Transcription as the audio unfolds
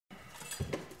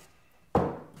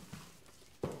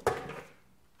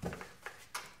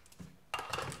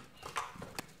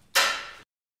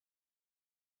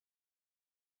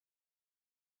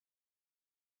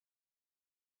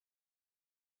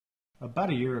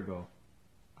About a year ago,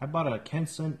 I bought a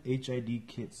Kensun HID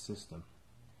Kit system.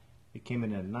 It came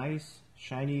in a nice,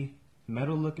 shiny,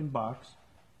 metal-looking box,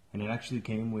 and it actually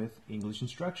came with English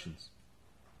instructions.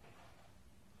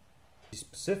 The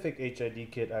specific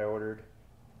HID kit I ordered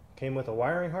came with a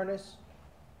wiring harness,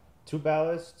 2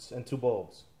 ballasts, and 2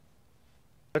 bulbs.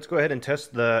 Let's go ahead and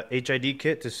test the HID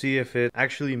kit to see if it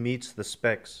actually meets the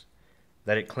specs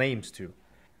that it claims to.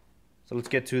 So let's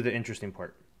get to the interesting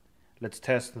part. Let's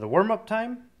test the warm-up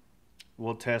time,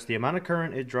 we'll test the amount of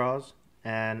current it draws,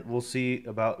 and we'll see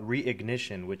about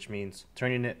reignition, which means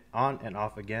turning it on and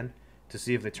off again to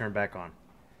see if they turn back on.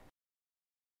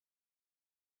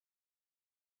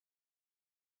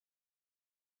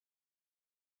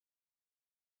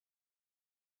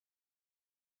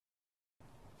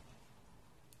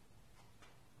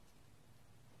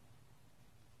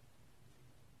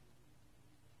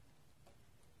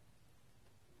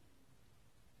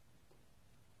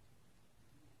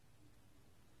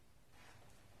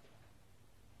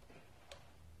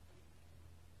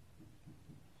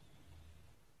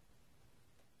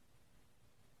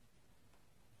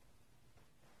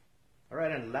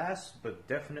 Alright, and last but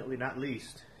definitely not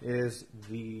least is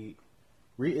the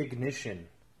reignition.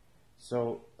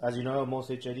 So, as you know, most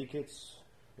HID kits,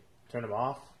 turn them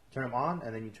on,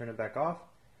 and then you turn it back off.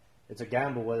 It's a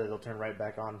gamble whether they'll turn right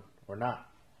back on or not.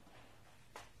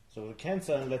 So with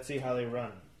Kensun, let's see how they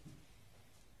run.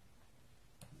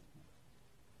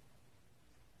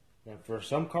 And for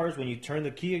some cars, when you turn the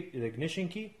ignition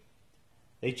key,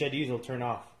 the HIDs will turn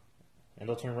off, and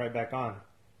they'll turn right back on.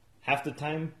 Half the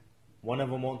time, one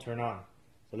of them won't turn on.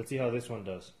 So let's see how this one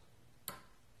does.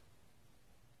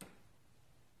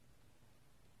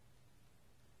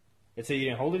 Let's say you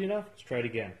didn't hold it enough. Let's try it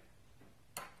again.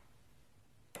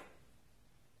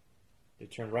 They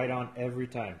turn right on every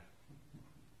time.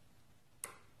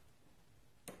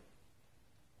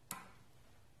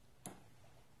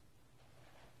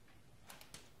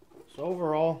 So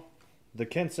overall, the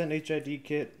Kensun HID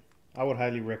kit, I would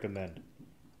highly recommend.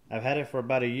 I've had it for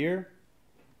about a year.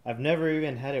 I've never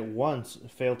even had it once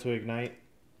fail to ignite.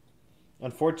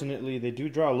 Unfortunately, they do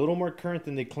draw a little more current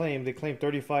than they claim. They claim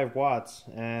 35 watts,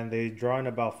 and they draw in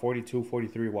about 42,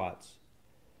 43 watts.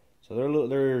 So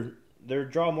they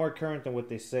draw more current than what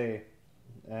they say,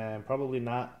 and probably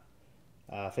not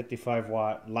 55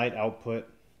 watt light output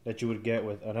that you would get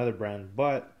with another brand.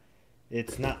 But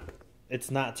it's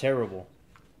not terrible.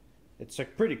 It's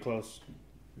like pretty close.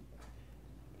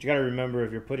 You got to remember,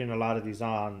 if you're putting a lot of these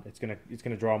on, it's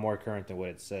gonna draw more current than what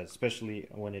it says, especially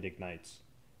when it ignites.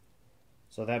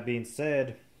 So that being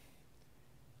said,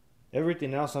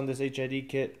 everything else on this HID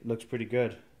kit looks pretty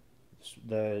good.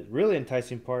 The really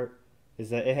enticing part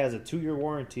is that it has a 2-year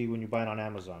warranty when you buy it on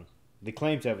Amazon. They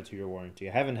claim to have a 2-year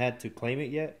warranty. I haven't had to claim it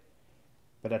yet,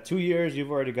 but at 2 years, you've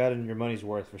already gotten your money's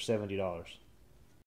worth for $70.